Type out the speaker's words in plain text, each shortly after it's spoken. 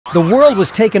The world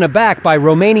was taken aback by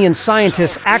Romanian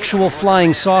scientists' actual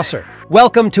flying saucer.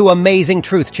 Welcome to Amazing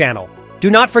Truth Channel. Do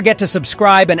not forget to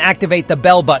subscribe and activate the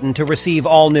bell button to receive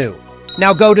all new.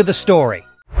 Now go to the story.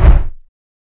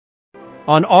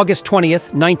 On August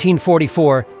 20th,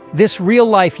 1944, this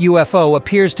real-life UFO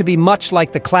appears to be much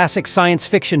like the classic science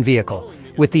fiction vehicle,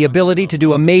 with the ability to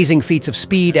do amazing feats of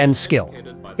speed and skill.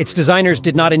 Its designers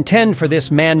did not intend for this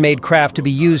man-made craft to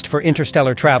be used for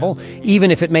interstellar travel,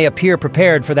 even if it may appear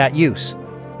prepared for that use.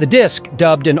 The disc,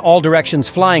 dubbed an all-directions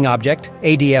flying object,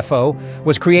 ADFO,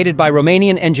 was created by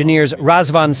Romanian engineers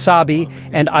Razvan Sabi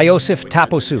and Iosif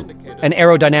Taposu, an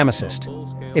aerodynamicist.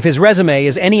 If his resume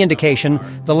is any indication,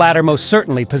 the latter most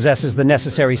certainly possesses the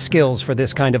necessary skills for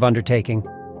this kind of undertaking.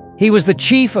 He was the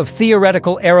chief of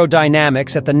theoretical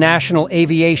aerodynamics at the National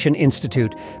Aviation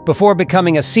Institute before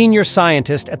becoming a senior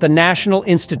scientist at the National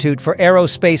Institute for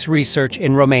Aerospace Research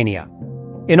in Romania.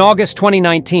 In August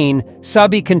 2019,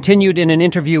 Sabi continued in an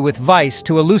interview with Vice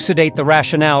to elucidate the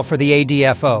rationale for the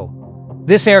ADFO.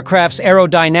 This aircraft's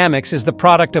aerodynamics is the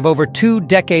product of over 2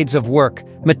 decades of work,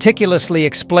 meticulously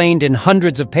explained in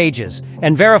hundreds of pages,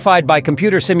 and verified by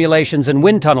computer simulations and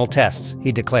wind tunnel tests,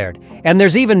 he declared. And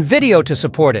there's even video to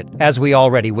support it, as we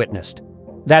already witnessed.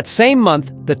 That same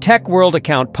month, the Tech World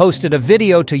account posted a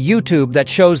video to YouTube that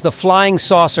shows the flying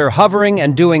saucer hovering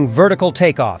and doing vertical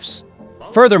takeoffs.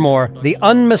 Furthermore, the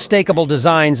unmistakable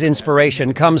design's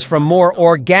inspiration comes from more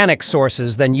organic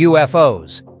sources than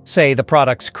UFOs, say the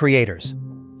product's creators.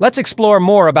 Let's explore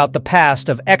more about the past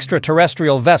of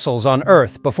extraterrestrial vessels on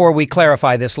Earth before we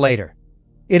clarify this later.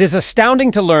 It is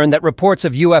astounding to learn that reports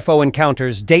of UFO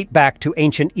encounters date back to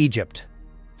ancient Egypt.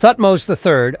 Thutmose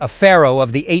III, a pharaoh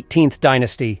of the 18th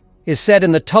dynasty, is said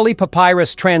in the Tully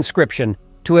Papyrus transcription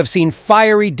to have seen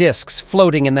fiery discs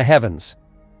floating in the heavens.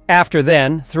 After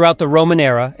then, throughout the Roman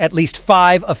era, at least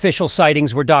 5 official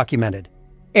sightings were documented.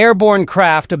 Airborne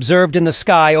craft observed in the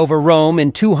sky over Rome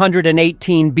in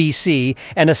 218 BC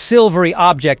and a silvery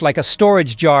object like a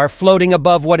storage jar floating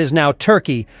above what is now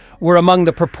Turkey were among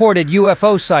the purported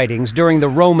UFO sightings during the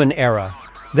Roman era.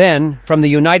 Then, from the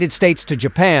United States to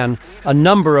Japan, a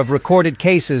number of recorded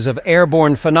cases of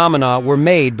airborne phenomena were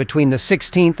made between the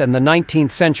 16th and the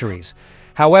 19th centuries.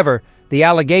 However, the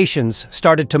allegations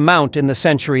started to mount in the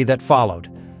century that followed.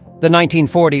 The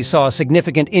 1940s saw a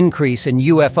significant increase in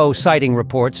UFO sighting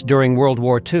reports during World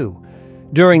War II.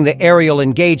 During the aerial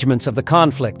engagements of the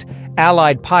conflict,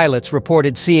 Allied pilots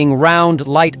reported seeing round,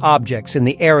 light objects in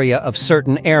the area of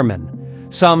certain airmen.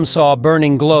 Some saw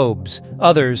burning globes,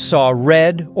 others saw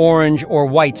red, orange, or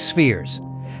white spheres.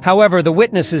 However, the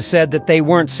witnesses said that they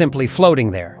weren't simply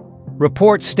floating there.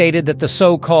 Reports stated that the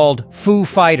so-called Foo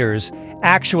Fighters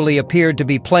actually appeared to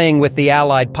be playing with the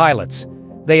Allied pilots.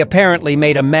 They apparently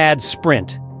made a mad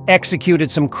sprint, executed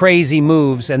some crazy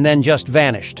moves, and then just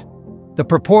vanished. The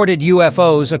purported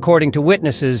UFOs, according to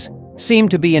witnesses, seemed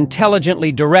to be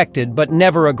intelligently directed but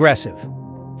never aggressive.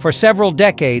 For several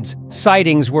decades,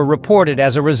 sightings were reported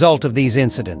as a result of these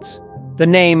incidents. The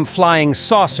name flying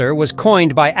saucer was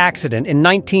coined by accident in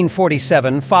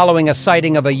 1947 following a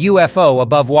sighting of a UFO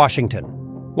above Washington.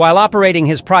 While operating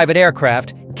his private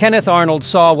aircraft, Kenneth Arnold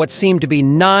saw what seemed to be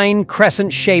 9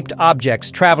 crescent-shaped objects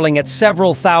traveling at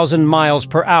several thousand miles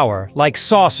per hour, like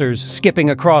saucers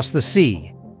skipping across the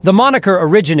sea. The moniker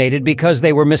originated because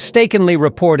they were mistakenly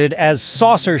reported as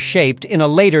saucer-shaped in a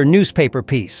later newspaper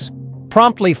piece.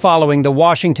 Promptly following the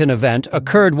Washington event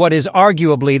occurred what is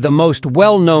arguably the most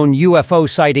well-known UFO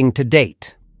sighting to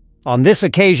date. On this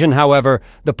occasion, however,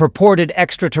 the purported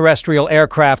extraterrestrial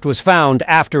aircraft was found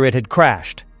after it had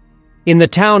crashed. In the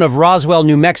town of Roswell,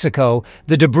 New Mexico,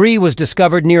 the debris was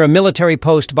discovered near a military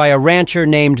post by a rancher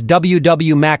named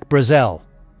W.W. Mac Brazel.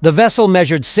 The vessel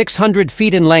measured 600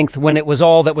 feet in length when it was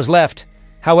all that was left.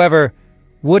 However,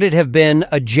 would it have been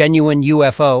a genuine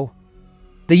UFO?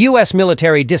 The U.S.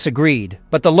 military disagreed,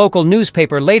 but the local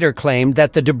newspaper later claimed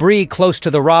that the debris close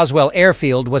to the Roswell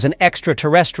airfield was an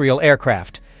extraterrestrial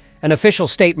aircraft. An official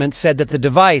statement said that the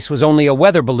device was only a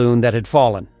weather balloon that had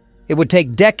fallen. It would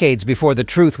take decades before the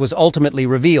truth was ultimately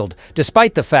revealed,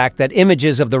 despite the fact that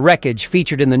images of the wreckage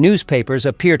featured in the newspapers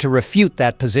appear to refute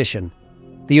that position.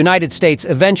 The United States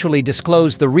eventually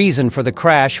disclosed the reason for the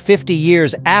crash 50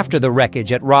 years after the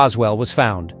wreckage at Roswell was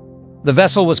found. The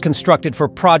vessel was constructed for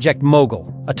Project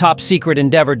Mogul, a top-secret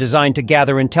endeavor designed to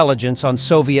gather intelligence on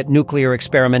Soviet nuclear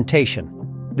experimentation.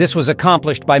 This was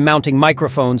accomplished by mounting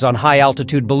microphones on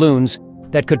high-altitude balloons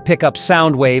that could pick up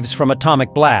sound waves from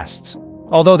atomic blasts.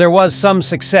 Although there was some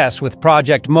success with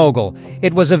Project Mogul,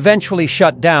 it was eventually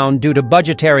shut down due to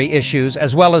budgetary issues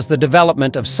as well as the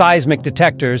development of seismic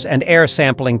detectors and air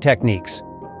sampling techniques.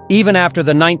 Even after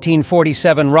the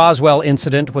 1947 Roswell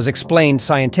incident was explained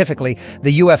scientifically,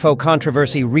 the UFO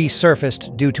controversy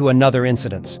resurfaced due to another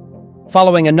incident.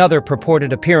 Following another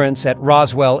purported appearance at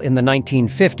Roswell in the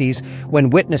 1950s, when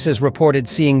witnesses reported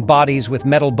seeing bodies with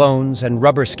metal bones and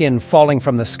rubber skin falling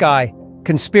from the sky,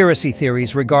 conspiracy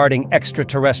theories regarding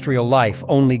extraterrestrial life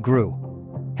only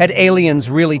grew. Had aliens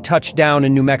really touched down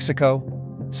in New Mexico?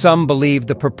 Some believed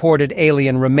the purported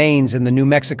alien remains in the New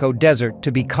Mexico desert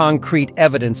to be concrete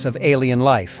evidence of alien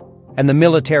life, and the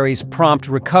military's prompt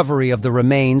recovery of the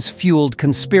remains fueled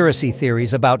conspiracy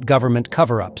theories about government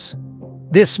cover-ups.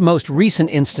 This most recent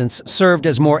instance served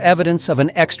as more evidence of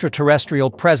an extraterrestrial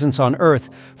presence on Earth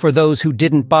for those who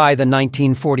didn't buy the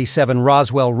 1947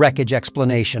 Roswell wreckage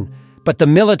explanation, but the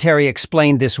military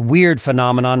explained this weird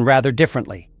phenomenon rather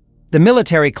differently. The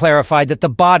military clarified that the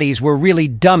bodies were really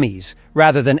dummies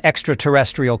rather than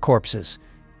extraterrestrial corpses.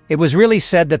 It was really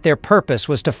said that their purpose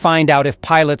was to find out if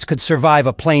pilots could survive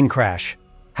a plane crash.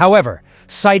 However,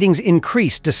 sightings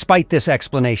increased despite this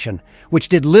explanation, which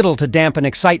did little to dampen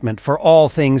excitement for all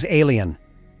things alien.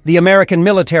 The American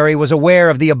military was aware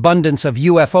of the abundance of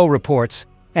UFO reports,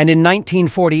 and in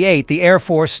 1948 the Air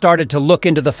Force started to look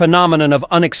into the phenomenon of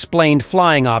unexplained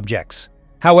flying objects.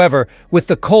 However, with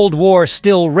the Cold War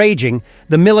still raging,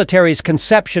 the military's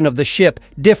conception of the ship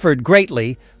differed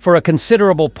greatly for a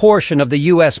considerable portion of the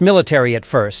U.S. military at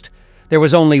first. There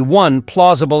was only one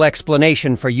plausible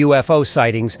explanation for UFO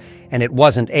sightings, and it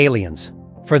wasn't aliens.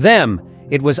 For them,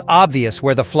 it was obvious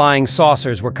where the flying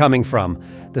saucers were coming from.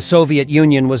 The Soviet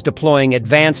Union was deploying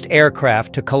advanced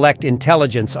aircraft to collect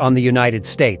intelligence on the United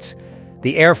States.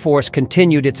 The Air Force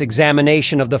continued its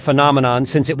examination of the phenomenon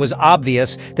since it was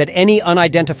obvious that any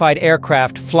unidentified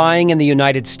aircraft flying in the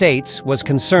United States was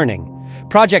concerning.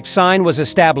 Project Sign was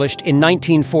established in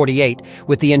 1948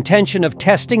 with the intention of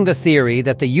testing the theory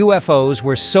that the UFOs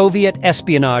were Soviet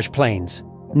espionage planes.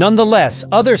 Nonetheless,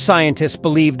 other scientists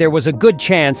believed there was a good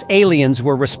chance aliens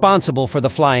were responsible for the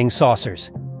flying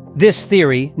saucers. This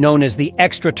theory, known as the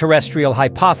extraterrestrial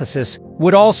hypothesis,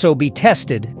 would also be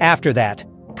tested after that.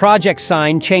 Project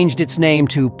Sign changed its name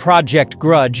to Project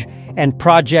Grudge, and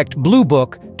Project Blue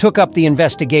Book took up the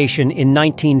investigation in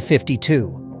 1952.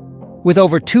 With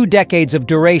over 2 decades of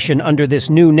duration under this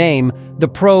new name, the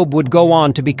probe would go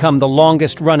on to become the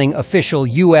longest-running official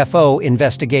UFO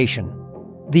investigation.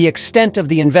 The extent of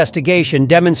the investigation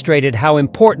demonstrated how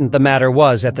important the matter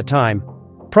was at the time.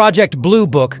 Project Blue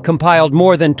Book compiled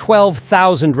more than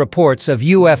 12,000 reports of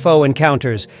UFO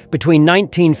encounters between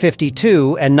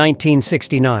 1952 and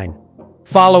 1969.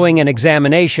 Following an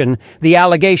examination, the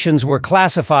allegations were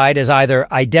classified as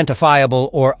either identifiable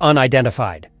or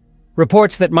unidentified.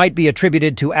 Reports that might be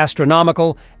attributed to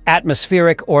astronomical,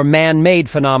 atmospheric, or man-made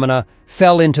phenomena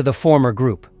fell into the former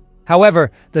group.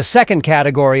 However, the second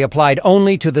category applied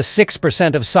only to the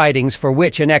 6% of sightings for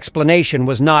which an explanation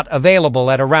was not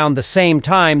available. At around the same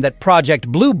time that Project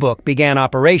Blue Book began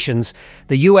operations,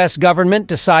 the U.S. government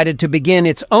decided to begin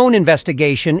its own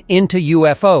investigation into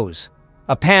UFOs.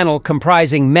 A panel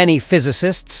comprising many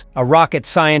physicists, a rocket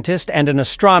scientist, and an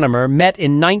astronomer met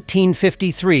in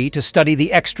 1953 to study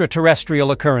the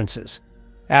extraterrestrial occurrences.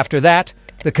 After that,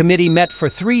 the committee met for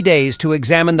 3 days to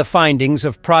examine the findings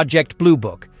of Project Blue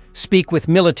Book, speak with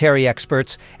military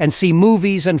experts, and see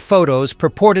movies and photos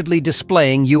purportedly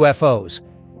displaying UFOs.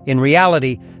 In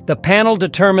reality, the panel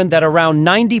determined that around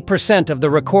 90% of the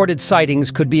recorded sightings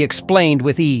could be explained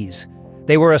with ease.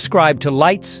 They were ascribed to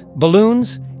lights,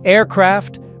 balloons,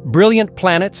 aircraft, brilliant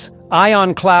planets,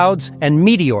 ion clouds, and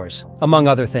meteors, among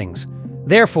other things.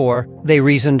 Therefore, they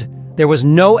reasoned, there was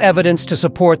no evidence to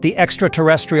support the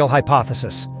extraterrestrial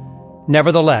hypothesis.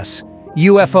 Nevertheless,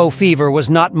 UFO fever was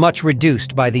not much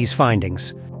reduced by these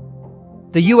findings.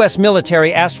 The U.S.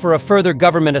 military asked for a further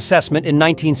government assessment in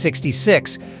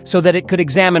 1966 so that it could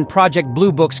examine Project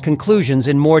Blue Book's conclusions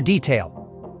in more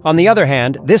detail. On the other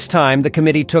hand, this time the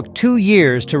committee took 2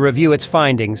 years to review its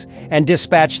findings and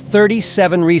dispatched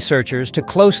 37 researchers to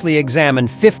closely examine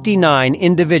 59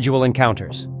 individual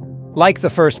encounters. Like the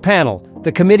first panel,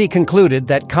 the committee concluded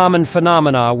that common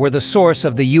phenomena were the source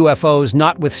of the UFOs,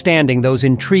 notwithstanding those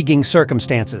intriguing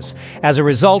circumstances. As a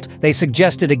result, they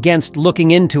suggested against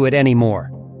looking into it anymore.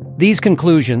 These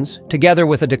conclusions, together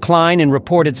with a decline in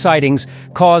reported sightings,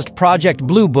 caused Project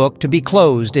Blue Book to be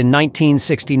closed in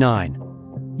 1969.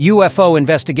 UFO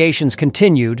investigations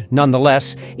continued,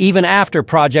 nonetheless, even after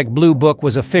Project Blue Book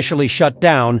was officially shut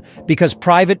down because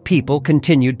private people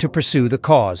continued to pursue the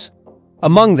cause.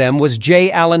 Among them was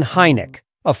J. Allen Hynek,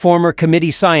 a former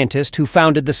committee scientist who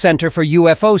founded the Center for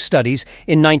UFO Studies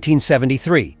in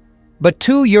 1973. But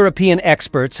two European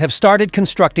experts have started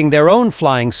constructing their own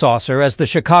flying saucer as the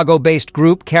Chicago-based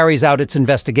group carries out its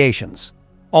investigations.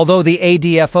 Although the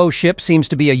ADFO ship seems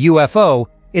to be a UFO,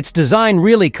 its design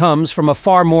really comes from a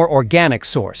far more organic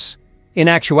source. In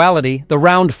actuality, the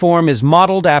round form is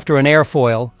modeled after an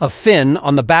airfoil, a fin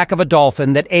on the back of a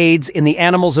dolphin that aids in the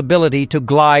animal's ability to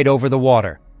glide over the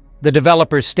water. The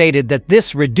developers stated that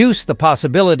this reduced the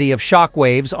possibility of shock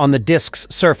waves on the disk's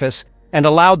surface and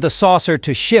allowed the saucer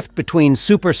to shift between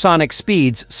supersonic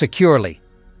speeds securely.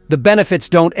 The benefits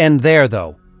don't end there,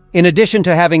 though. In addition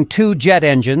to having 2 jet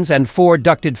engines and 4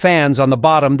 ducted fans on the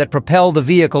bottom that propel the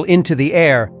vehicle into the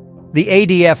air, the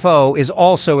ADFO is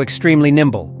also extremely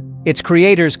nimble. Its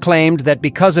creators claimed that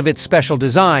because of its special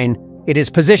design, it is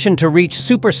positioned to reach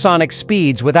supersonic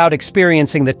speeds without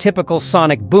experiencing the typical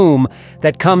sonic boom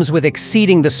that comes with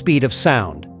exceeding the speed of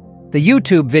sound. The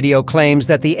YouTube video claims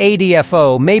that the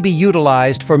ADFO may be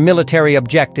utilized for military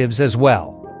objectives as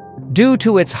well. Due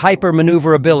to its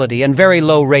hyper-maneuverability and very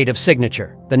low rate of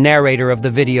signature, the narrator of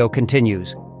the video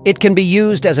continues, it can be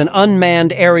used as an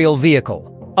unmanned aerial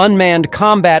vehicle, unmanned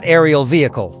combat aerial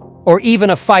vehicle, or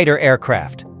even a fighter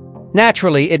aircraft.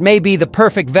 Naturally, it may be the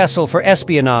perfect vessel for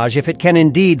espionage if it can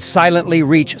indeed silently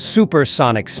reach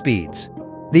supersonic speeds.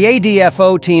 The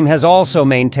ADFO team has also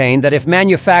maintained that if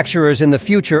manufacturers in the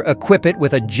future equip it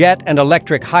with a jet and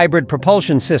electric hybrid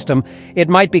propulsion system, it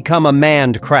might become a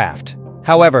manned craft.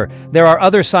 However, there are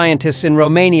other scientists in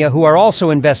Romania who are also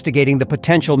investigating the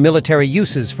potential military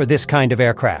uses for this kind of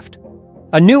aircraft.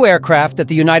 A new aircraft that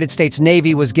the United States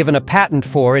Navy was given a patent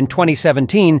for in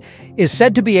 2017 is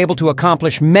said to be able to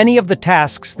accomplish many of the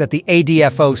tasks that the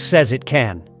ADFO says it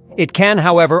can. It can,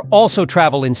 however, also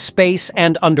travel in space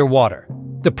and underwater.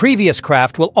 The previous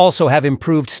craft will also have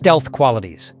improved stealth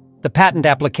qualities. The patent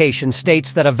application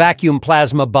states that a vacuum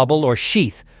plasma bubble or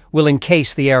sheath will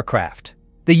encase the aircraft.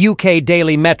 The UK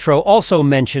Daily Metro also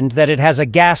mentioned that it has a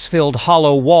gas-filled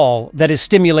hollow wall that is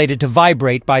stimulated to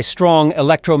vibrate by strong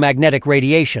electromagnetic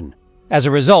radiation. As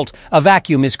a result, a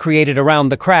vacuum is created around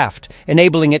the craft,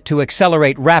 enabling it to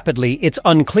accelerate rapidly. It's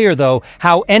unclear, though,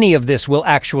 how any of this will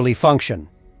actually function.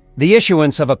 The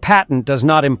issuance of a patent does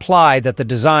not imply that the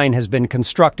design has been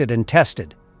constructed and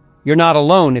tested. You're not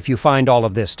alone if you find all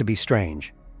of this to be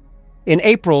strange. In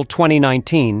April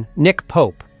 2019, Nick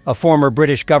Pope, a former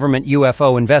British government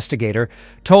UFO investigator,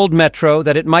 told Metro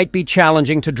that it might be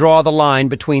challenging to draw the line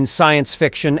between science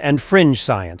fiction and fringe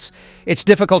science. It's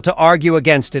difficult to argue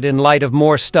against it in light of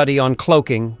more study on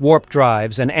cloaking, warp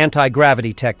drives, and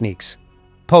anti-gravity techniques.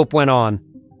 Pope went on,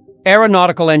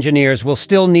 "Aeronautical engineers will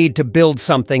still need to build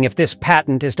something if this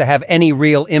patent is to have any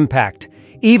real impact,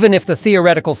 even if the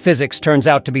theoretical physics turns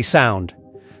out to be sound.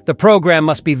 The program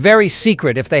must be very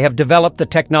secret if they have developed the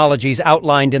technologies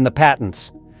outlined in the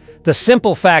patents. The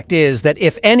simple fact is that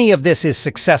if any of this is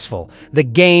successful, the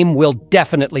game will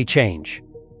definitely change.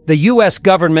 The US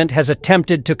government has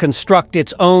attempted to construct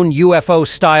its own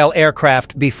UFO-style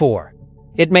aircraft before.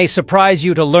 It may surprise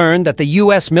you to learn that the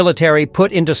US military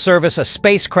put into service a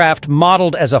spacecraft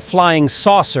modeled as a flying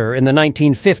saucer in the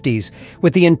 1950s,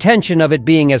 with the intention of it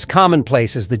being as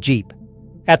commonplace as the Jeep.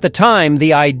 At the time,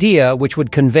 the idea, which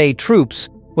would convey troops,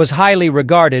 was highly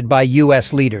regarded by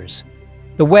US leaders.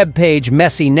 The webpage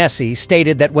Messy Nessie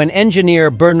stated that when engineer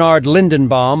Bernard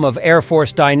Lindenbaum of Air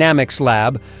Force Dynamics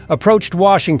Lab approached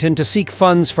Washington to seek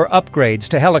funds for upgrades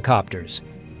to helicopters,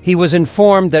 he was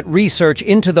informed that research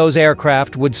into those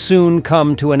aircraft would soon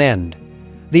come to an end.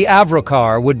 The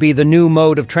Avrocar would be the new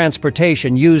mode of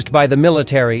transportation used by the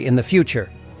military in the future.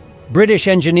 British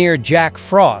engineer Jack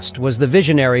Frost was the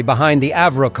visionary behind the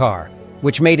Avrocar,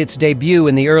 which made its debut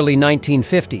in the early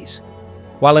 1950s.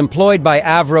 While employed by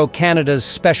Avro Canada's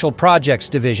Special Projects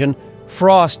Division,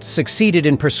 Frost succeeded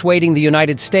in persuading the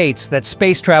United States that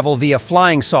space travel via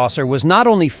flying saucer was not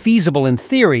only feasible in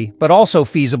theory, but also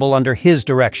feasible under his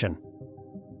direction.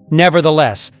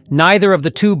 Nevertheless, neither of the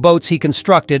 2 boats he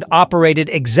constructed operated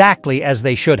exactly as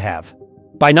they should have.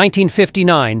 By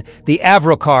 1959, the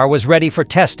Avrocar was ready for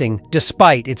testing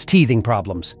despite its teething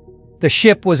problems. The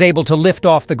ship was able to lift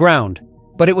off the ground,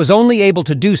 but it was only able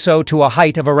to do so to a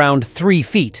height of around 3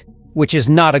 feet, which is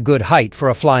not a good height for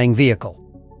a flying vehicle.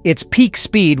 Its peak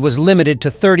speed was limited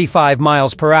to 35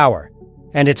 miles per hour,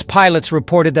 and its pilots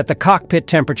reported that the cockpit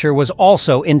temperature was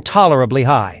also intolerably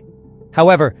high.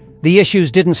 However, the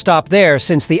issues didn't stop there,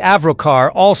 since the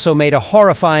Avrocar also made a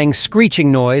horrifying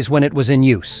screeching noise when it was in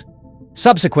use.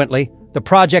 Subsequently, the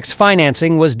project's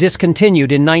financing was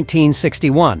discontinued in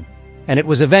 1961, and it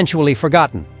was eventually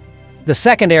forgotten. The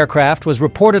second aircraft was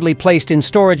reportedly placed in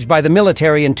storage by the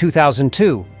military in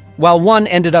 2002, while one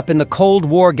ended up in the Cold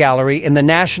War Gallery in the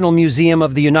National Museum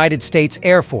of the United States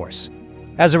Air Force.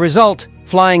 As a result,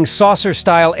 flying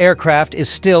saucer-style aircraft is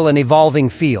still an evolving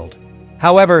field.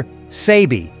 However,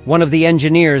 Sabi, one of the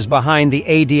engineers behind the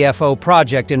ADFO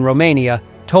project in Romania,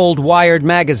 told Wired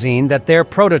magazine that their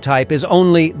prototype is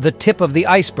only the tip of the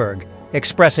iceberg,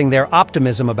 expressing their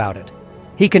optimism about it.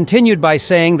 He continued by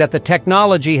saying that the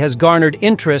technology has garnered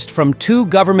interest from 2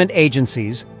 government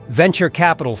agencies, venture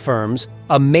capital firms,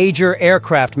 a major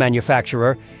aircraft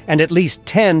manufacturer, and at least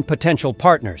 10 potential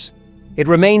partners. It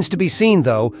remains to be seen,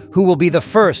 though, who will be the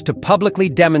first to publicly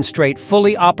demonstrate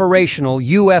fully operational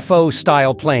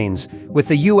UFO-style planes, with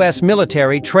the U.S.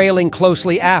 military trailing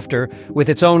closely after with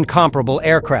its own comparable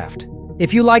aircraft.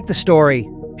 If you like the story,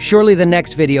 surely the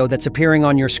next video that's appearing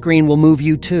on your screen will move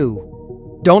you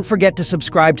too. Don't forget to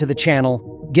subscribe to the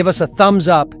channel, give us a thumbs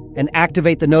up, and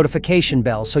activate the notification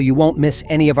bell so you won't miss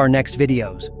any of our next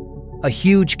videos. A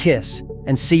huge kiss,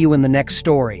 and see you in the next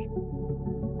story.